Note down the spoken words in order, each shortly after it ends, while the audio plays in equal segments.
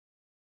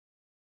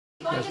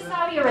going to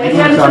Saudi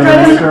Arabia, Mr.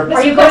 President?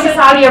 Are you going to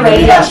Saudi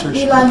Arabia?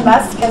 Elon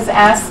Musk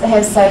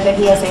has said that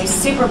he has a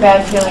super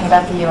bad feeling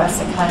about the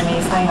U.S. economy.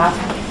 He's laying off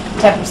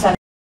 10%. What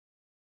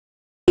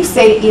do you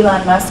say to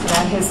Elon Musk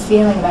about his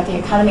feeling about the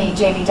economy?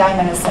 Jamie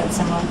Dimon has said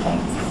similar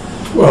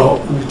things. Well,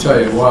 let me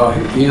tell you, while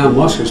Elon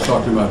Musk is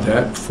talking about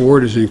that,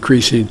 Ford is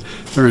increasing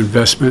their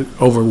investment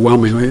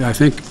overwhelmingly. I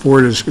think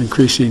Ford is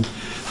increasing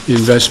the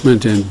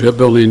investment in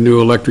building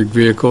new electric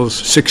vehicles,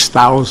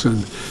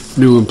 6,000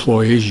 new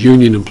employees,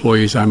 union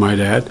employees, I might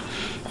add,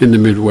 in the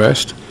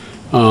Midwest.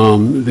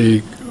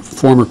 The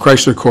former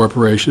Chrysler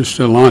Corporation,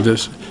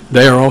 Stellantis,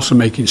 they are also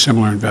making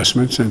similar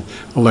investments in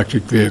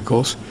electric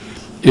vehicles.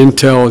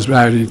 Intel is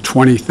adding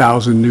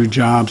 20,000 new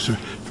jobs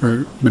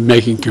for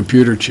making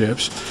computer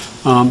chips.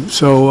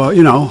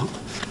 You know,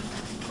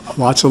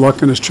 lots of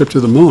luck on this trip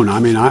to the moon. I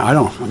mean,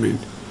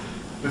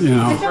 you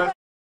know.